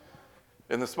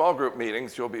In the small group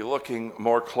meetings, you'll be looking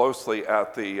more closely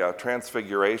at the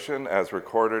transfiguration as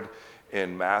recorded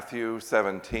in Matthew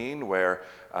 17, where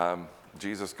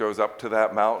Jesus goes up to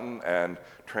that mountain and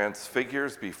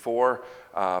transfigures before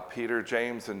Peter,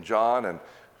 James, and John. And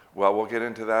well, we'll get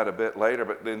into that a bit later.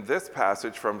 But in this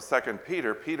passage from 2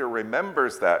 Peter, Peter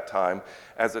remembers that time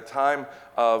as a time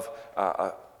of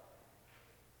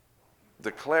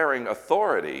declaring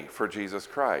authority for Jesus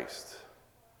Christ.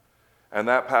 And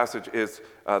that passage is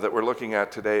that we're looking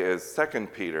at today is 2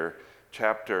 Peter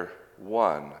chapter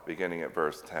 1, beginning at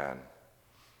verse 10.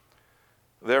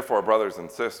 Therefore, brothers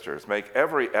and sisters, make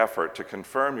every effort to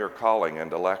confirm your calling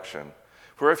and election.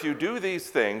 For if you do these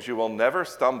things, you will never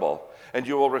stumble, and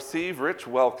you will receive rich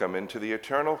welcome into the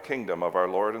eternal kingdom of our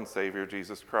Lord and Savior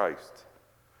Jesus Christ.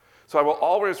 So I will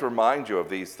always remind you of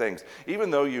these things, even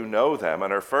though you know them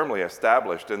and are firmly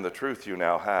established in the truth you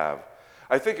now have.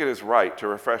 I think it is right to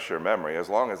refresh your memory as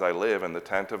long as I live in the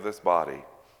tent of this body,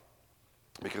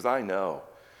 because I know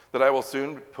that I will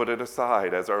soon put it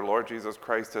aside, as our Lord Jesus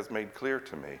Christ has made clear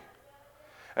to me.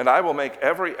 And I will make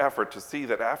every effort to see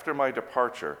that after my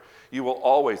departure, you will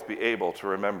always be able to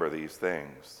remember these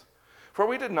things. For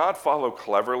we did not follow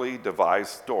cleverly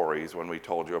devised stories when we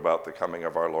told you about the coming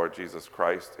of our Lord Jesus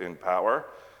Christ in power,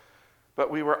 but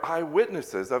we were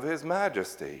eyewitnesses of his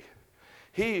majesty.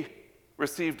 He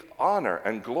received honor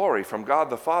and glory from God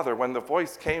the Father when the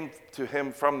voice came to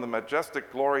him from the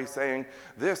majestic glory saying,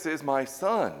 "This is my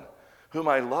Son, whom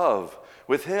I love.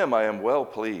 With him I am well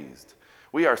pleased."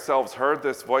 We ourselves heard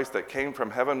this voice that came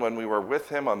from heaven when we were with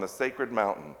him on the sacred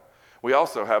mountain. We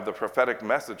also have the prophetic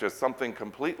message as something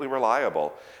completely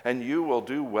reliable, and you will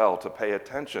do well to pay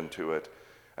attention to it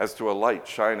as to a light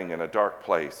shining in a dark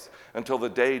place until the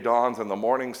day dawns and the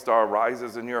morning star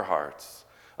rises in your hearts.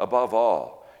 Above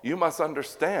all, you must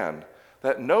understand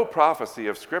that no prophecy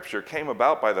of Scripture came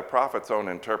about by the prophet's own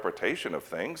interpretation of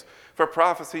things, for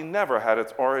prophecy never had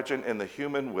its origin in the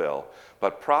human will,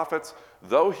 but prophets,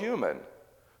 though human,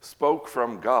 spoke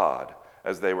from God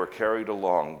as they were carried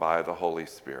along by the Holy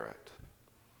Spirit.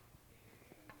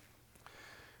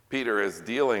 Peter is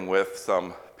dealing with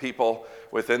some people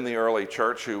within the early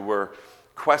church who were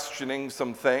questioning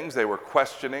some things. They were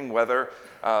questioning whether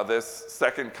this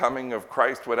second coming of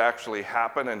Christ would actually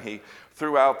happen, and he,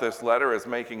 throughout this letter, is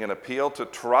making an appeal to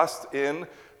trust in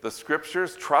the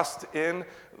Scriptures, trust in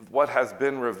what has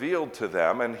been revealed to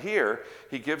them. And here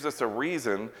he gives us a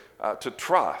reason to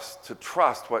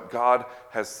trust what God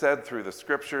has said through the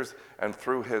Scriptures and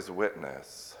through his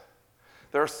witness.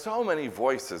 There are so many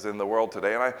voices in the world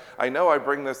today, and I know I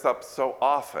bring this up so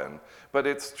often, but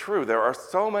it's true. There are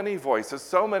so many voices,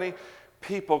 so many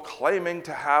people claiming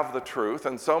to have the truth,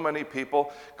 and so many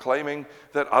people claiming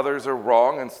that others are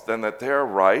wrong and that they're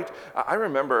right. I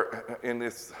remember in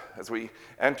this, as we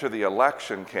enter the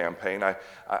election campaign,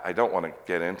 I don't want to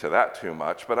get into that too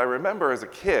much, but I remember as a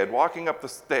kid walking up the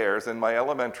stairs in my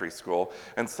elementary school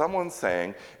and someone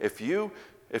saying, if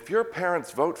your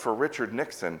parents vote for Richard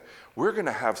Nixon, we're going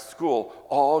to have school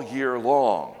all year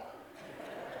long.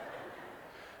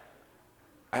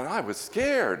 And I was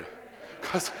scared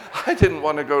because I didn't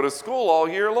want to go to school all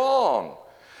year long.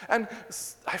 And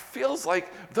it feels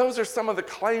like those are some of the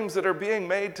claims that are being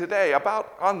made today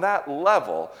about on that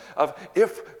level of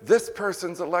if this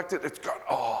person's elected,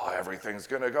 everything's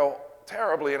going to go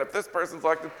terribly. And if this person's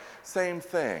elected, same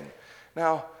thing.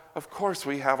 Now, of course,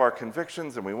 we have our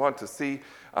convictions and we want to see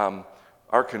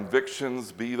our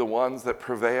convictions be the ones that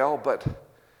prevail, but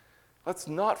let's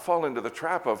not fall into the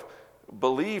trap of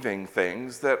believing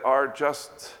things that are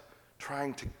just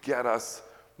trying to get us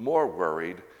more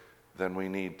worried than we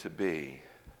need to be.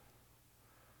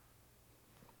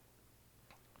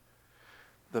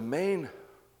 The main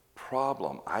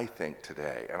problem, I think,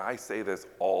 today, and I say this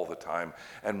all the time,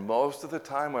 and most of the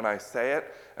time when I say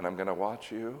it, and I'm going to watch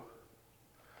you,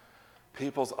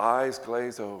 people's eyes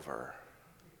glaze over.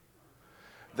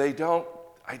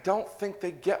 I don't think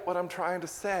they get what I'm trying to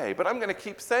say, but I'm going to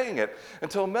keep saying it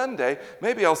until Monday.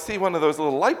 Maybe I'll see one of those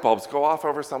little light bulbs go off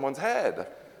over someone's head.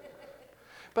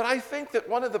 But I think that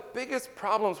one of the biggest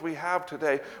problems we have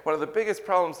today, one of the biggest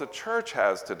problems the church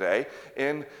has today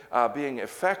in being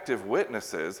effective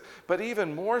witnesses, but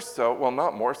even more so, well,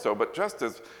 not more so, but just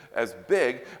as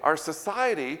big, our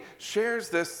society shares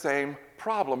this same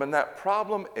problem. And that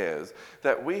problem is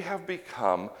that we have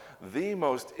become the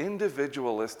most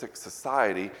individualistic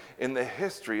society in the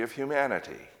history of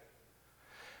humanity.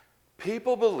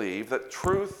 People believe that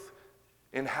truth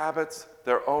inhabits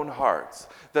their own hearts,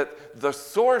 that the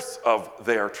source of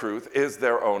their truth is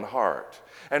their own heart.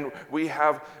 And we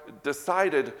have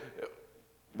decided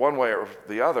one way or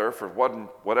the other, for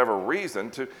whatever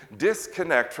reason, to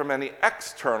disconnect from any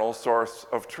external source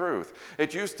of truth.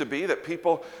 It used to be that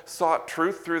people sought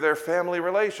truth through their family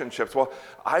relationships. Well,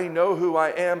 I know who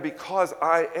I am because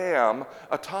I am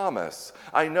a Thomas.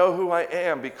 I know who I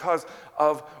am because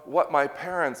of what my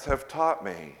parents have taught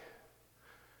me.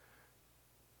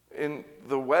 In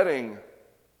the wedding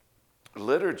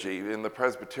liturgy in the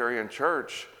Presbyterian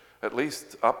Church, at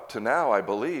least up to now, I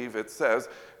believe, it says,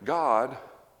 God,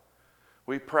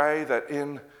 we pray that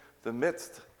in the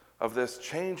midst of this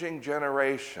changing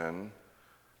generation,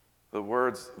 the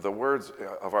words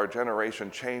of our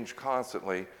generation change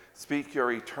constantly. Speak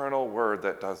your eternal word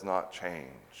that does not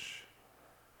change.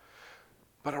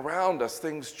 But around us,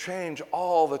 things change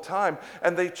all the time,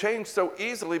 and they change so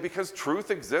easily because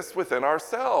truth exists within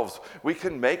ourselves. We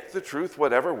can make the truth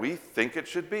whatever we think it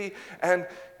should be, and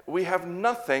we have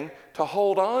nothing to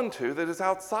hold on to that is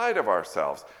outside of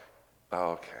ourselves.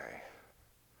 Okay.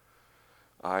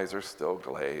 Eyes are still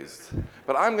glazed,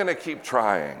 but I'm going to keep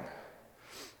trying.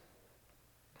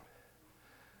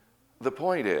 The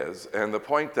point is, and the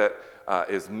point that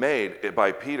is made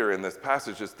by Peter in this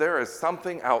passage is there is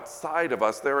something outside of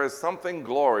us. There is something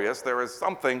glorious. There is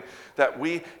something that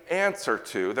we answer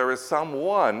to. There is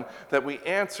someone that we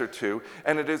answer to.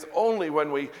 And it is only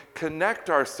when we connect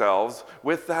ourselves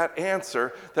with that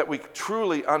answer that we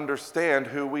truly understand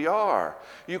who we are.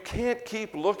 You can't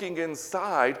keep looking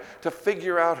inside to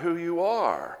figure out who you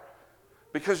are.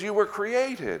 Because you were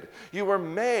created. You were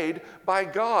made by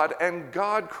God, and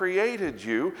God created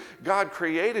you. God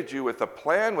created you with a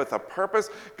plan, with a purpose.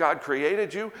 God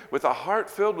created you with a heart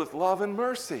filled with love and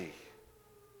mercy.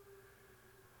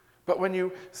 But when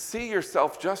you see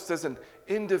yourself just as an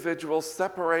individual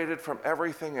separated from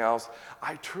everything else,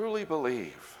 I truly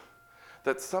believe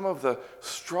that some of the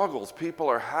struggles people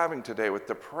are having today with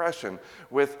depression,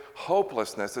 with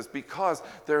hopelessness, is because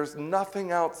there's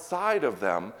nothing outside of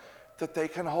them that they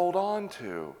can hold on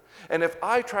to. And if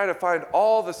I try to find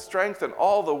all the strength and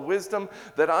all the wisdom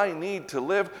that I need to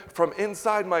live from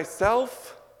inside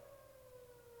myself,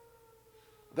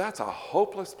 that's a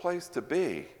hopeless place to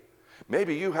be.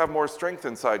 Maybe you have more strength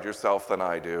inside yourself than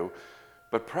I do,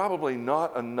 but probably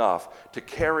not enough to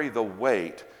carry the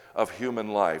weight of human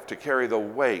life, to carry the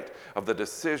weight of the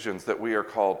decisions that we are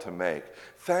called to make.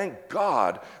 Thank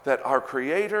God that our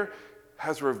Creator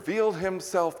has revealed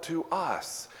himself to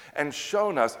us and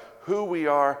shown us who we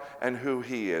are and who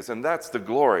he is. And that's the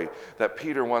glory that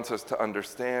Peter wants us to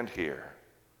understand here.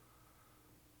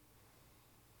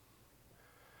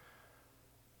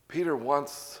 Peter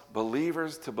wants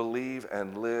believers to believe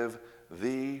and live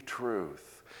the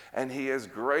truth. And he is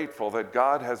grateful that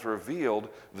God has revealed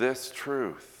this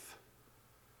truth.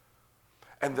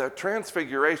 And the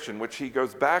transfiguration, which he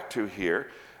goes back to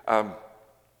here,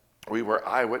 we were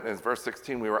eyewitnesses, verse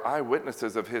 16, we were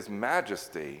eyewitnesses of his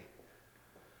majesty,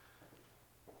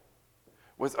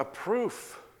 was a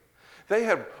proof. They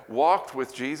had walked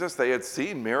with Jesus. They had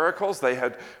seen miracles. They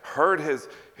had heard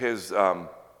his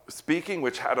speaking,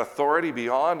 which had authority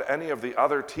beyond any of the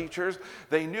other teachers.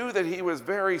 They knew that he was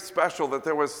very special, that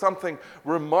there was something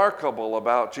remarkable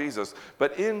about Jesus.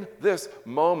 But in this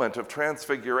moment of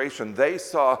transfiguration, they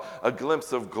saw a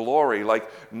glimpse of glory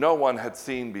like no one had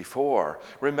seen before.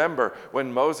 Remember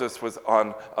when Moses was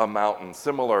on a mountain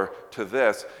similar to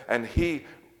this, and he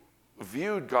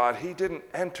viewed God, he didn't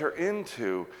enter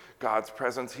into God's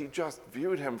presence. He just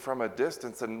viewed him from a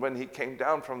distance. And when he came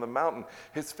down from the mountain,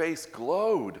 his face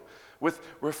glowed with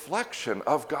reflection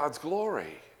of God's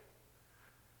glory.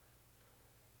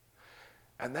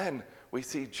 And then we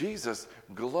see Jesus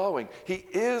glowing. He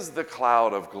is the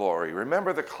cloud of glory.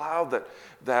 Remember the cloud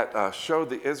that showed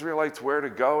the Israelites where to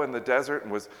go in the desert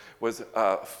and was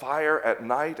fire at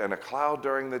night and a cloud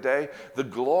during the day? The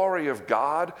glory of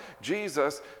God,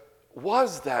 Jesus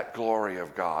was that glory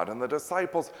of God, and the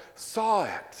disciples saw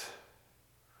it.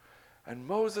 And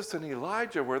Moses and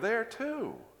Elijah were there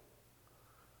too.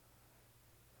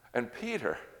 And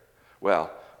Peter,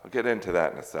 well, I'll get into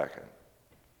that in a second.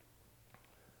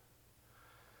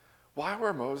 Why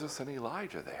were Moses and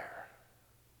Elijah there?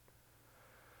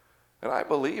 And I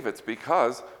believe it's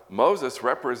because Moses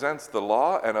represents the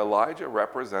law and Elijah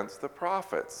represents the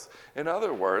prophets. In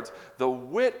other words, the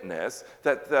witness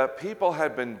that the people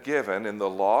had been given in the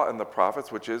law and the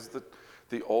prophets, which is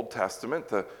the Old Testament,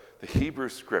 the Hebrew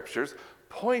scriptures,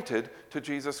 pointed to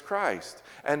Jesus Christ.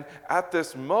 And at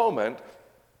this moment,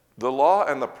 the law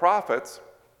and the prophets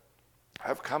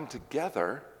have come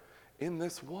together in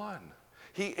this one.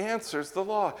 He answers the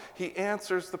law. He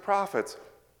answers the prophets.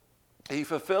 He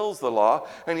fulfills the law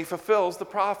and he fulfills the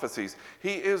prophecies.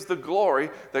 He is the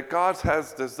glory that God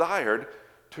has desired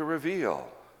to reveal.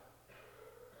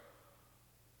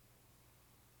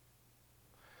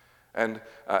 And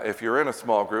if you're in a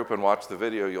small group and watch the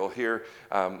video, you'll hear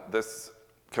this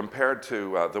compared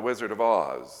to The Wizard of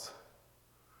Oz.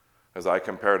 As I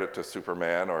compared it to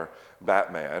Superman or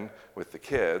Batman with the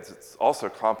kids, it's also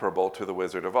comparable to The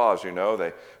Wizard of Oz. You know,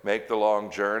 they make the long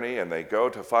journey and they go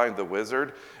to find the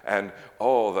wizard, and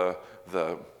the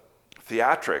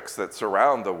theatrics that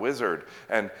surround the wizard,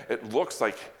 and it looks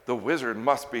like the wizard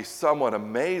must be someone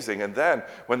amazing. And then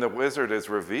when the wizard is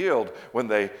revealed, when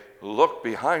they look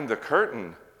behind the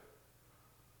curtain,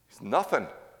 he's nothing.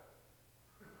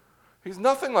 He's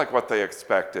nothing like what they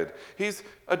expected. He's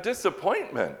a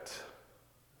disappointment.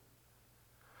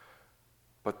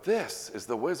 But this is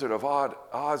the Wizard of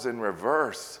Oz in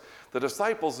reverse. The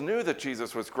disciples knew that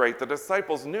Jesus was great. The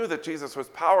disciples knew that Jesus was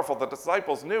powerful. The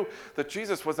disciples knew that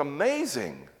Jesus was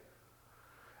amazing.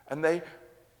 And they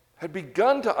had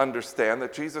begun to understand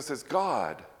that Jesus is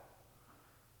God.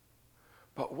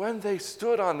 But when they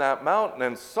stood on that mountain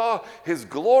and saw his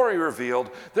glory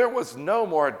revealed, there was no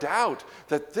more doubt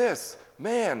that this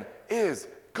man is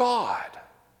God.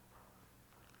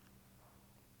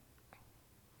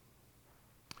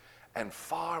 And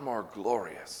far more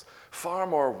glorious, far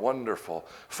more wonderful,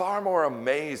 far more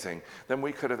amazing than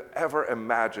we could have ever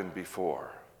imagined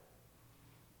before.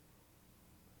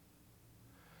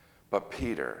 But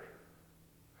Peter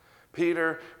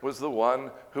was the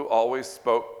one who always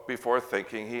spoke before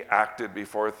thinking. He acted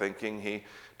before thinking. He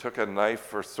took a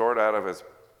knife or sword out of his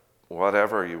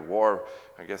whatever he wore.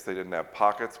 I guess they didn't have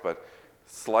pockets, but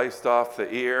sliced off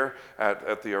the ear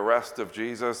at the arrest of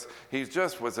Jesus. He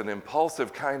just was an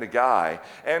impulsive kind of guy.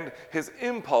 And his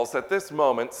impulse at this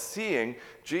moment, seeing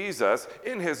Jesus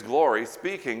in his glory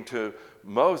speaking to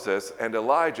Moses and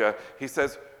Elijah, he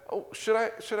says, "Oh, should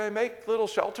I make little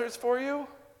shelters for you?"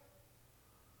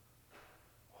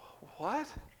 What?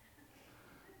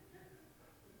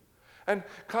 And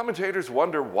commentators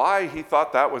wonder why he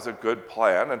thought that was a good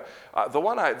plan. And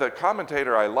the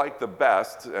commentator I like the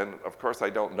best, and of course I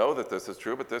don't know that this is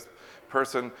true, but this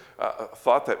person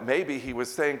thought that maybe he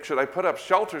was saying, should I put up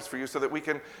shelters for you so that we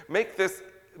can make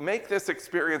this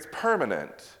experience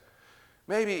permanent?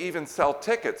 Maybe even sell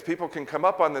tickets. People can come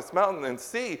up on this mountain and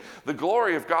see the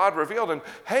glory of God revealed. And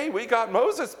hey, we got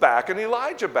Moses back and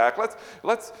Elijah back.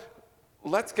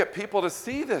 Let's get people to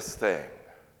see this thing.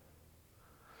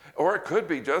 Or it could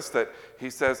be just that he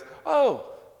says, "Oh,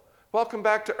 welcome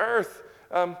back to earth.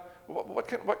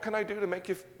 What can I do to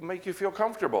make you feel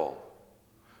comfortable?"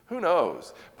 Who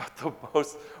knows? But the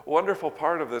most wonderful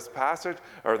part of this passage,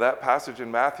 or that passage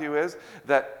in Matthew, is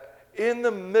that in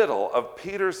the middle of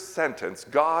Peter's sentence,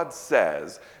 God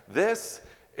says, "This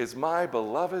is my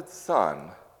beloved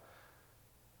Son.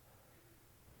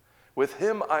 With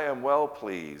him I am well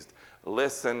pleased.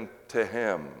 Listen to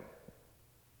him."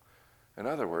 In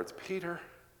other words, Peter,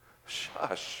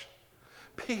 shush.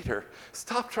 Peter,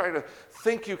 stop trying to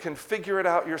think you can figure it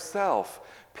out yourself.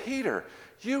 Peter,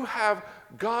 you have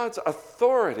God's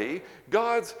authority,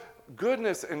 God's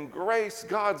goodness and grace,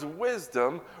 God's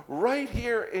wisdom right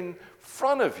here in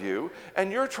front of you,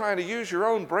 and you're trying to use your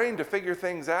own brain to figure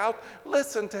things out.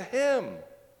 Listen to him.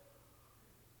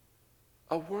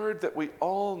 A word that we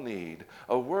all need,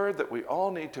 a word that we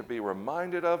all need to be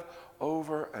reminded of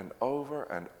over and over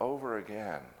and over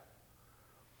again.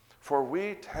 For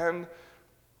we tend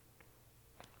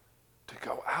to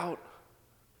go out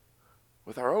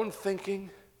with our own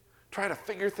thinking, try to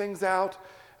figure things out,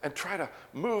 and try to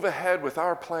move ahead with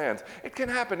our plans. It can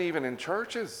happen even in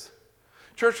churches.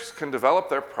 Churches can develop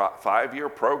their 5-year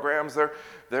programs,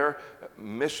 their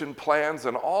mission plans,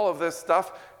 and all of this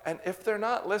stuff. And if they're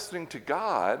not listening to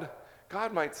God,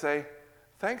 God might say,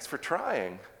 "Thanks for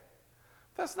trying.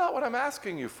 That's not what I'm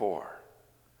asking you for."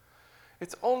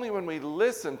 It's only when we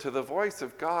listen to the voice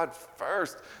of God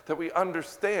first that we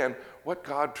understand what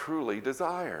God truly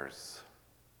desires.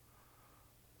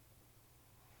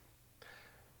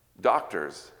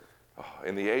 Doctors,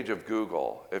 in the age of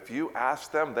Google, if you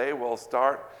ask them, they will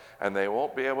start and they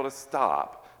won't be able to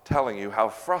stop telling you how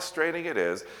frustrating it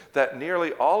is that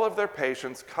nearly all of their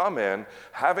patients come in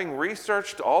having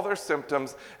researched all their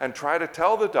symptoms and try to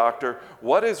tell the doctor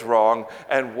what is wrong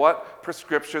and what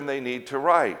prescription they need to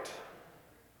write.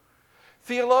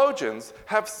 Theologians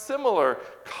have similar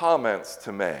comments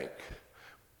to make.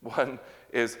 One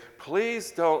is, please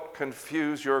don't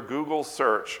confuse your Google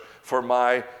search for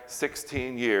my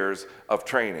 16 years of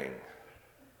training.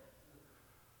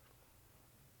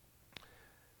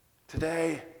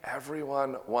 Today,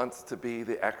 everyone wants to be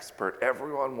the expert.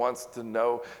 Everyone wants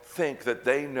to think that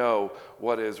they know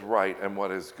what is right and what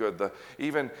is good.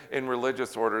 Even in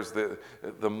religious orders,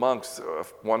 the monks,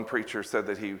 one preacher said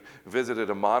that he visited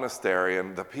a monastery,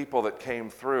 and the people that came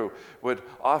through would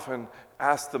often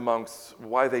ask the monks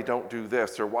why they don't do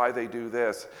this or why they do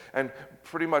this, and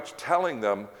pretty much telling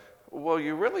them, well,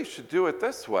 you really should do it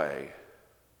this way.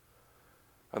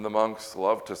 And the monks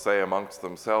love to say amongst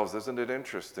themselves, isn't it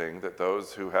interesting that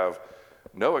those who have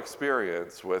no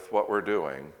experience with what we're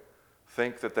doing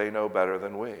think that they know better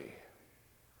than we?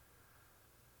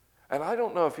 And I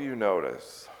don't know if you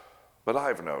notice, but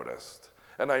I've noticed,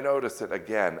 and I notice it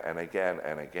again and again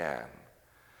and again,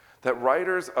 that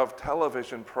writers of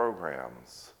television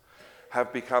programs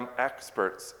have become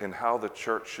experts in how the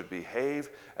church should behave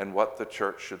and what the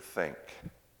church should think.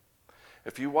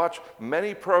 If you watch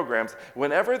many programs,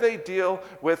 whenever they deal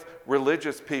with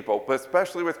religious people, but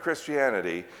especially with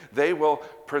Christianity, they will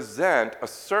present a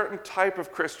certain type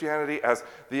of Christianity as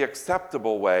the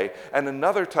acceptable way and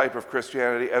another type of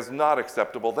Christianity as not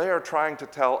acceptable. They are trying to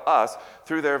tell us,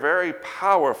 through their very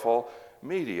powerful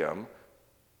medium,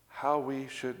 how we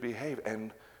should behave.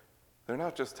 And they're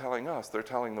not just telling us, they're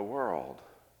telling the world.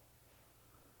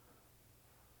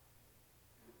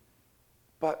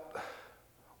 But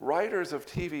writers of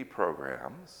TV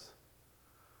programs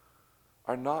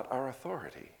are not our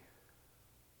authority.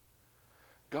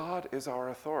 God is our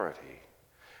authority,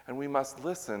 and we must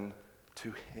listen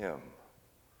to him.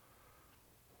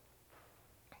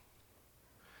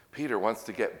 Peter wants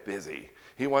to get busy.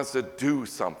 He wants to do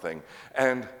something.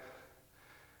 And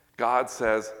God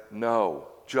says, no,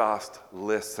 just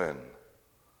listen.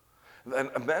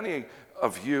 And many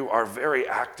of you are very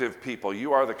active people.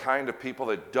 You are the kind of people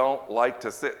that don't like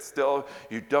to sit still.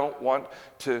 You don't want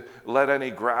to let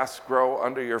any grass grow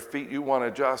under your feet. You want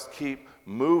to just keep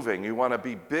moving. You want to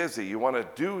be busy. You want to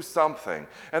do something.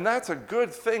 And that's a good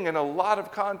thing in a lot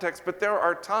of contexts, but there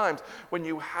are times when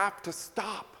you have to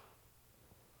stop.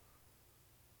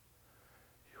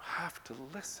 You have to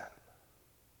listen.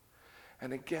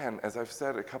 And again, as I've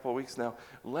said a couple of weeks now,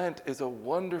 Lent is a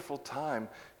wonderful time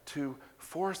to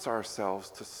force ourselves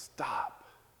to stop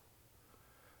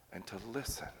and to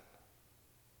listen.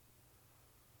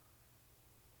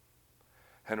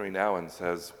 Henry Nouwen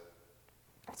says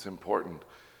it's important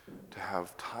to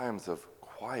have times of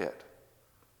quiet,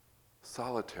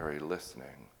 solitary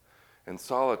listening. In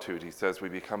solitude, he says, we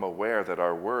become aware that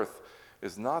our worth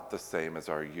is not the same as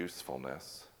our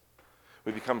usefulness.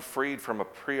 We become freed from a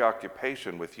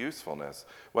preoccupation with usefulness.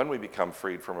 When we become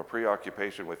freed from a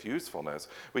preoccupation with usefulness,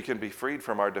 we can be freed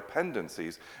from our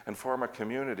dependencies and form a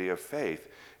community of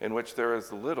faith in which there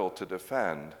is little to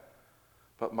defend,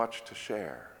 but much to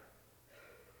share.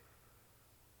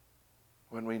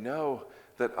 When we know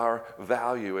that our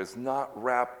value is not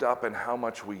wrapped up in how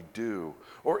much we do,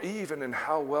 or even in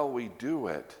how well we do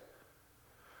it,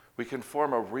 we can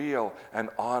form a real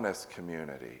and honest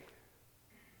community.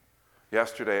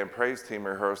 Yesterday in praise team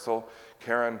rehearsal,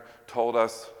 Karen told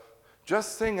us,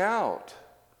 just sing out,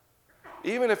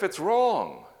 even if it's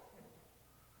wrong,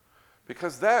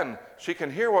 because then she can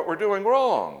hear what we're doing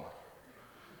wrong.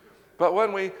 But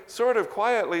when we sort of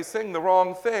quietly sing the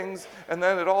wrong things and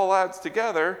then it all adds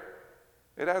together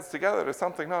to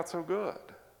something not so good.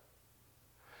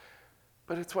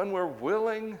 But it's when we're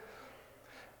willing,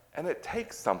 and it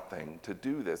takes something to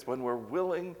do this, when we're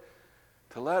willing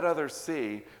to let others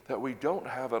see that we don't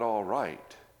have it all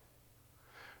right.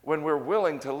 When we're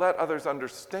willing to let others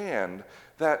understand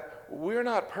that we're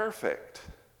not perfect.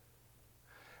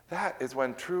 That is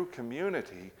when true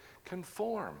community can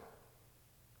form.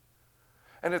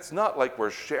 And it's not like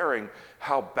we're sharing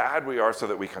how bad we are so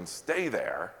that we can stay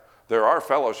there. There are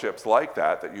fellowships like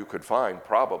that you could find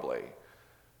probably.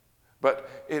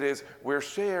 But it is, we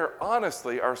share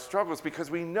honestly our struggles because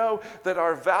we know that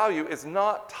our value is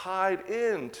not tied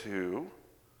into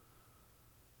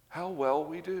how well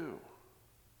we do.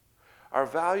 Our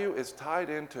value is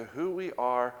tied into who we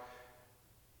are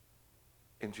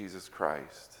in Jesus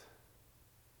Christ.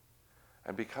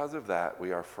 And because of that,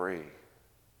 we are free.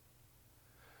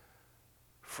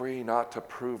 Free not to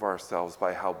prove ourselves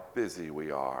by how busy we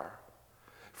are.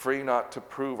 Free not to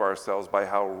prove ourselves by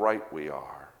how right we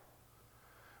are.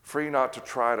 Free not to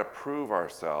try to prove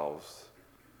ourselves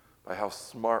by how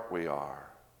smart we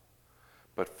are,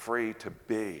 but free to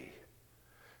be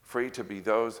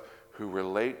those who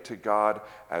relate to God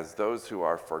as those who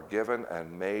are forgiven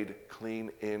and made clean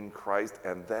in Christ,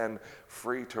 and then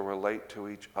free to relate to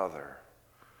each other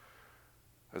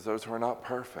as those who are not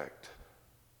perfect,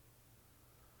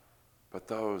 but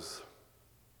those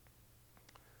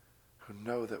who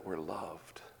know that we're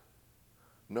loved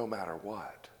no matter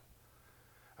what.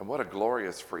 And what a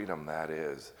glorious freedom that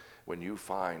is when you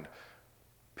find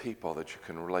people that you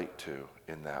can relate to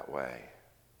in that way.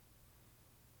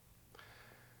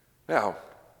 Now,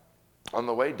 on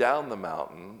the way down the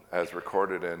mountain, as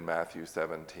recorded in Matthew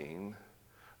 17,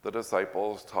 the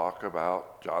disciples talk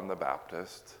about John the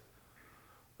Baptist,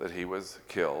 that he was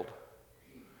killed.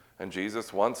 And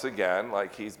Jesus, once again,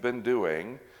 like he's been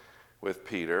doing with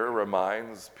Peter,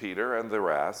 reminds Peter and the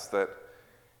rest that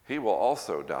he will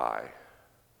also die.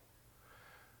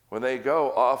 When they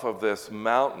go off of this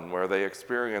mountain where they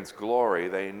experience glory,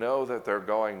 they know that they're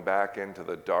going back into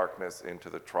the darkness, into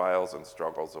the trials and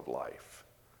struggles of life.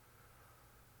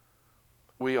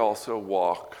 We also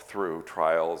walk through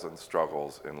trials and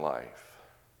struggles in life.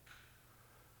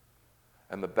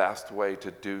 And the best way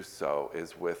to do so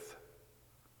is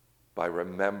by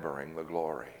remembering the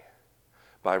glory,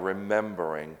 by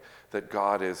remembering that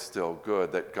God is still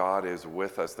good, that God is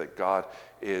with us, that God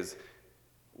is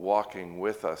walking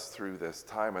with us through this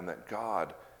time, and that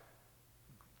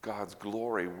God's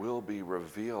glory will be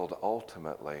revealed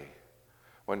ultimately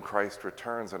when Christ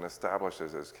returns and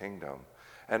establishes his kingdom.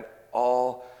 And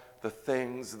all the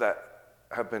things that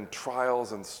have been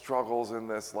trials and struggles in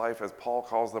this life, as Paul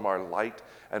calls them, our light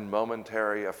and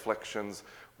momentary afflictions,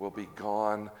 will be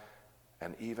gone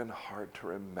and even hard to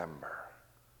remember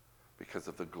because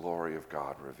of the glory of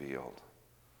God revealed.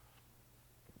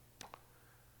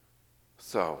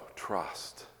 So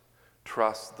trust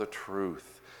the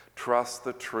truth. Trust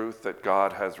the truth that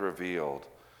God has revealed.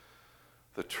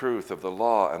 The truth of the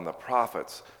law and the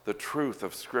prophets, the truth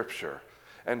of Scripture.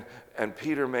 And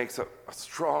Peter makes a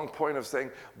strong point of saying,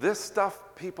 this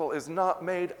stuff, people, is not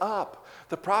made up.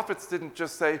 The prophets didn't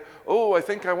just say, oh, I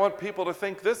think I want people to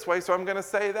think this way, so I'm going to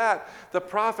say that. The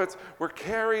prophets were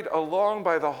carried along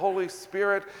by the Holy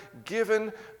Spirit,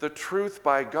 given the truth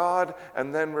by God,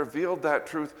 and then revealed that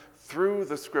truth through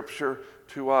the Scripture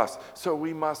to us. So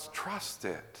we must trust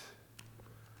it.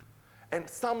 And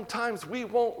sometimes we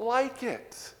won't like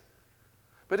it.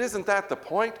 But isn't that the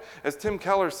point? As Tim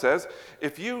Keller says,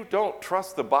 if you don't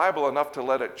trust the Bible enough to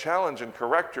let it challenge and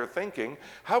correct your thinking,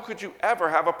 how could you ever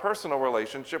have a personal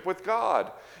relationship with God?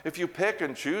 If you pick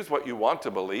and choose what you want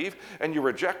to believe and you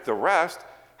reject the rest,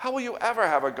 how will you ever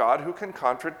have a God who can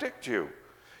contradict you?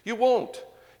 You won't.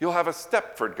 You'll have a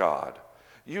Stepford God.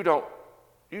 You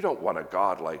don't want a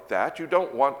God like that. You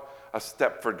don't want a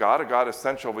Stepford God, a God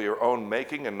essential of your own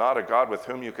making, and not a God with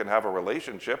whom you can have a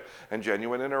relationship and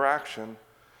genuine interaction.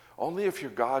 Only if your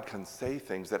God can say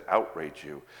things that outrage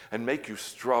you and make you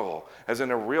struggle, as in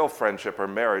a real friendship or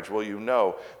marriage, will you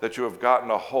know that you have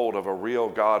gotten a hold of a real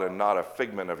God and not a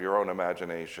figment of your own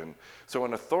imagination. So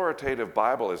an authoritative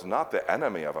Bible is not the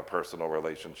enemy of a personal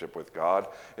relationship with God.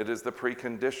 It is the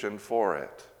precondition for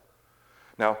it.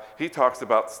 Now, he talks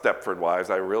about Stepford wives.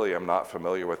 I really am not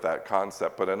familiar with that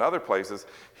concept, but in other places,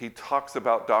 he talks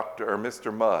about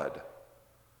Mr. Mudd.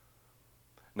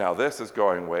 Now, this is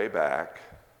going way back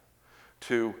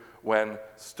to when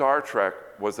Star Trek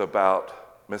was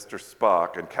about Mr.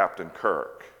 Spock and Captain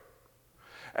Kirk.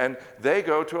 And they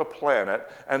go to a planet,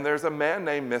 and there's a man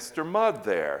named Mr. Mudd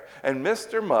there. And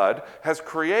Mr. Mudd has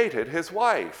created his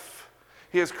wife.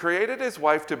 He has created his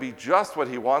wife to be just what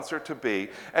he wants her to be,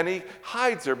 and he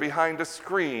hides her behind a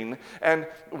screen. And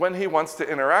when he wants to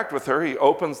interact with her, he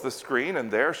opens the screen,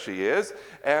 and there she is.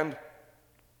 And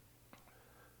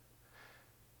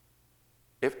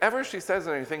if ever she says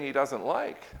anything he doesn't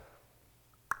like,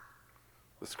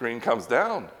 the screen comes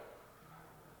down.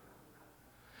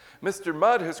 Mr.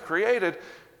 Mudd has created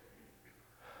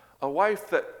a wife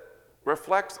that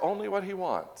reflects only what he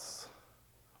wants,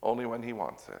 only when he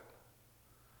wants it.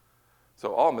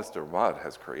 So all Mr. Mudd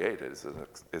has created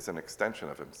is an extension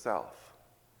of himself.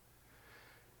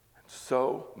 And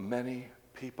so many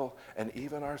people, and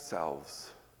even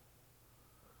ourselves,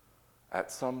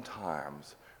 at some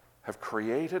times, have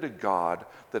created a God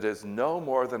that is no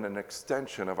more than an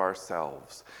extension of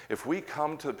ourselves. If we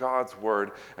come to God's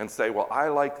word and say, well, I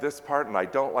like this part and I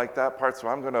don't like that part, so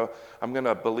I'm going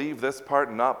to believe this part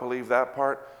and not believe that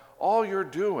part, all you're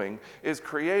doing is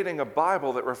creating a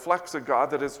Bible that reflects a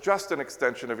God that is just an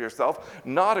extension of yourself,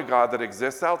 not a God that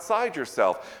exists outside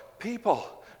yourself.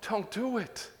 People, don't do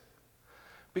it.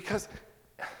 Because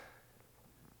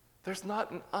there's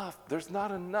not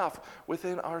enough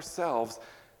within ourselves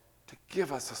to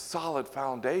give us a solid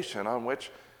foundation on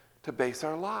which to base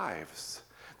our lives.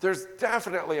 There's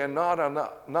definitely not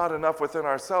enough within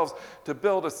ourselves to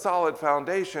build a solid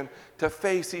foundation to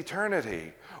face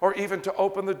eternity or even to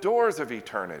open the doors of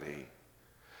eternity.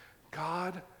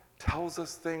 God tells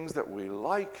us things that we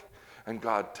like and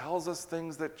God tells us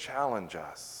things that challenge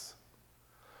us,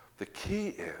 the key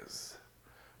is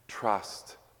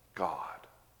trust God.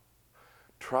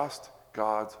 Trust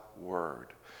God's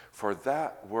word, for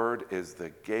that word is the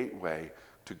gateway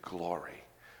to glory,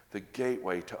 the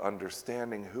gateway to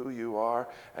understanding who you are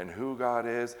and who God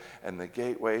is, and the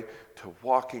gateway to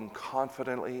walking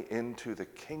confidently into the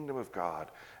kingdom of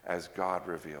God as God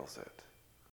reveals it.